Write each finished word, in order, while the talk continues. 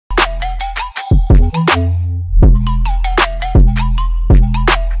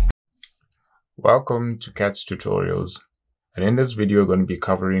Welcome to CATS Tutorials, and in this video we're going to be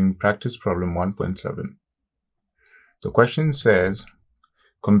covering practice problem 1.7. The question says,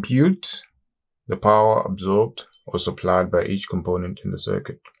 compute the power absorbed or supplied by each component in the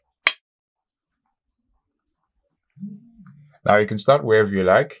circuit. Now you can start wherever you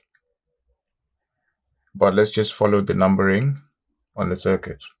like, but let's just follow the numbering on the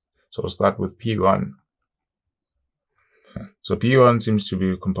circuit. So we'll start with P1. So P1 seems to be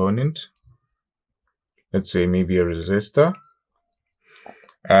a component. Let's say maybe a resistor.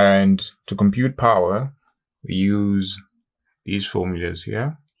 And to compute power, we use these formulas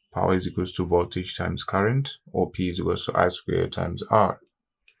here. Power is equals to voltage times current, or P is equals to I squared times R.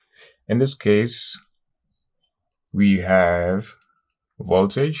 In this case, we have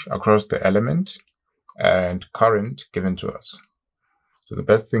voltage across the element and current given to us. So the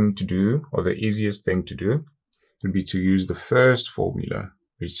best thing to do, or the easiest thing to do, would be to use the first formula,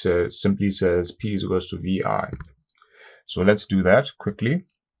 which simply says P is equals to VI. So let's do that quickly.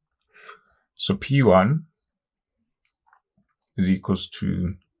 So P1 is equals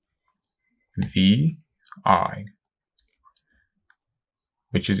to VI,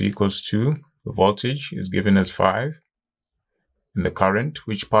 which is equals to the voltage is given as 5, and the current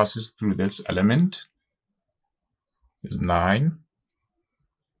which passes through this element is 9.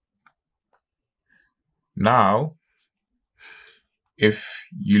 Now, if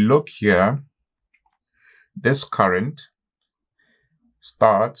you look here, this current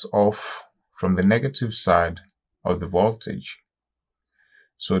starts off from the negative side of the voltage.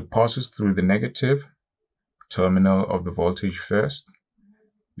 So it passes through the negative terminal of the voltage first,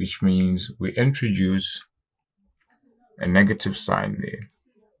 which means we introduce a negative sign there.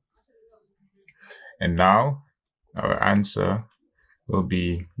 And now our answer will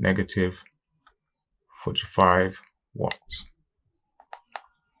be negative 45 watts.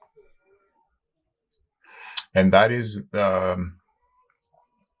 And that is the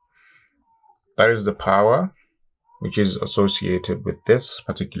power which is associated with this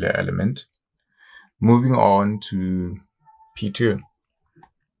particular element. Moving on to P2.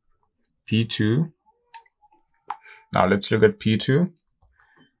 P2. Now let's look at P2.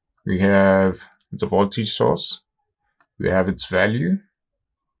 We have the voltage source. We have its value,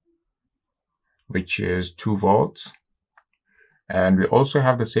 which is 2 volts. And we also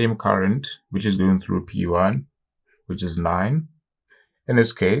have the same current, which is going through P1, which is 9. In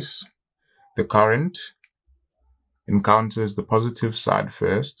this case, the current encounters the positive side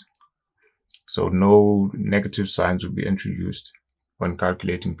first, so no negative signs will be introduced when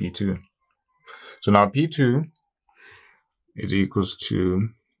calculating P2. So now P2 is equals to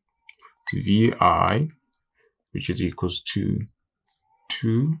VI, which is equals to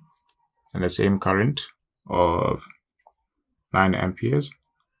 2, and the same current of 9 amperes.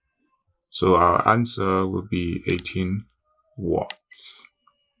 So our answer will be 18 watts.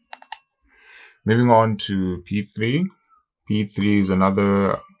 Moving on to P3. P3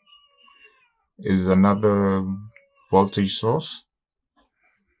 is another voltage source.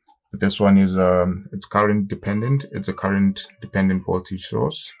 This one is it's current dependent. It's a current dependent voltage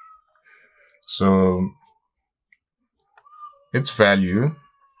source. So its value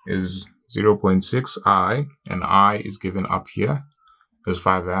is 0.6 I, and I is given up here as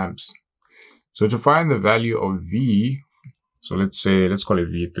 5 amps. So to find the value of V, so let's call it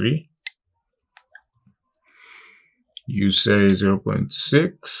V3. You say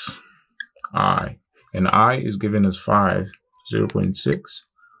 0.6 I, and I is given as 5, 0.6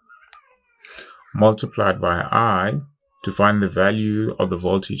 multiplied by I to find the value of the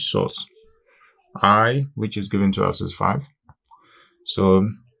voltage source. I, which is given to us as 5. So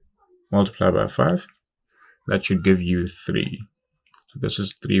multiply by 5, that should give you 3. So this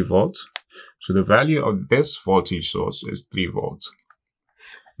is 3 volts. So the value of this voltage source is 3 volts.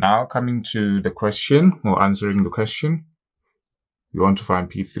 Now coming to the question, or answering the question, we want to find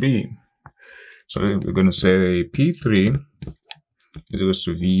P3. So we're going to say P3 is equals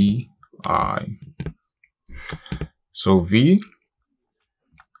to VI. So V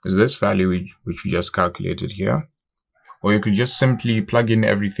is this value which we just calculated here. Or you could just simply plug in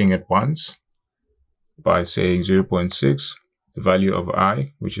everything at once by saying 0.6, the value of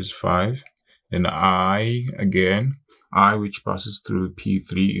I, which is 5, and I again, I which passes through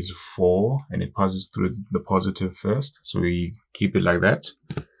P3 is 4, and it passes through the positive first. So we keep it like that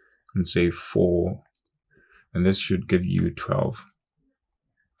and say 4, and this should give you 12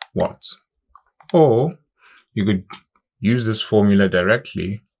 watts. Or you could use this formula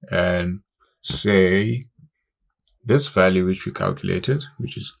directly and say this value which we calculated,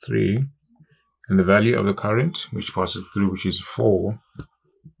 which is 3, and the value of the current which passes through, which is 4,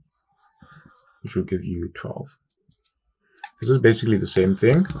 which will give you 12. This is basically the same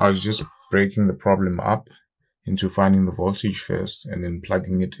thing. I was just breaking the problem up into finding the voltage first and then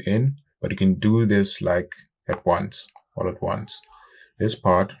plugging it in. But you can do this like all at once. This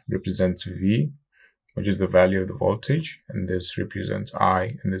part represents V, which is the value of the voltage, and this represents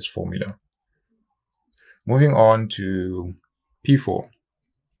I in this formula. Moving on to P4.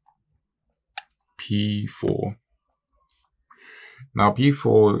 P4. Now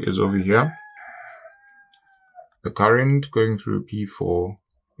P4 is over here. The current going through P4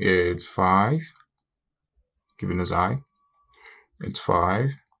 is 5, given as I. It's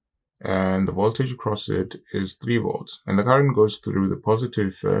 5. And the voltage across it is 3 volts. And the current goes through the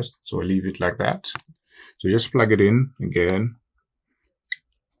positive first, so I'll leave it like that. So just plug it in again.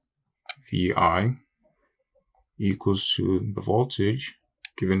 VI equals to the voltage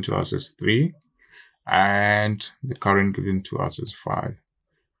given to us as 3, and the current given to us is 5,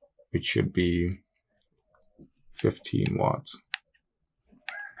 which should be 15 watts.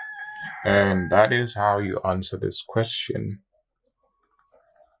 And that is how you answer this question.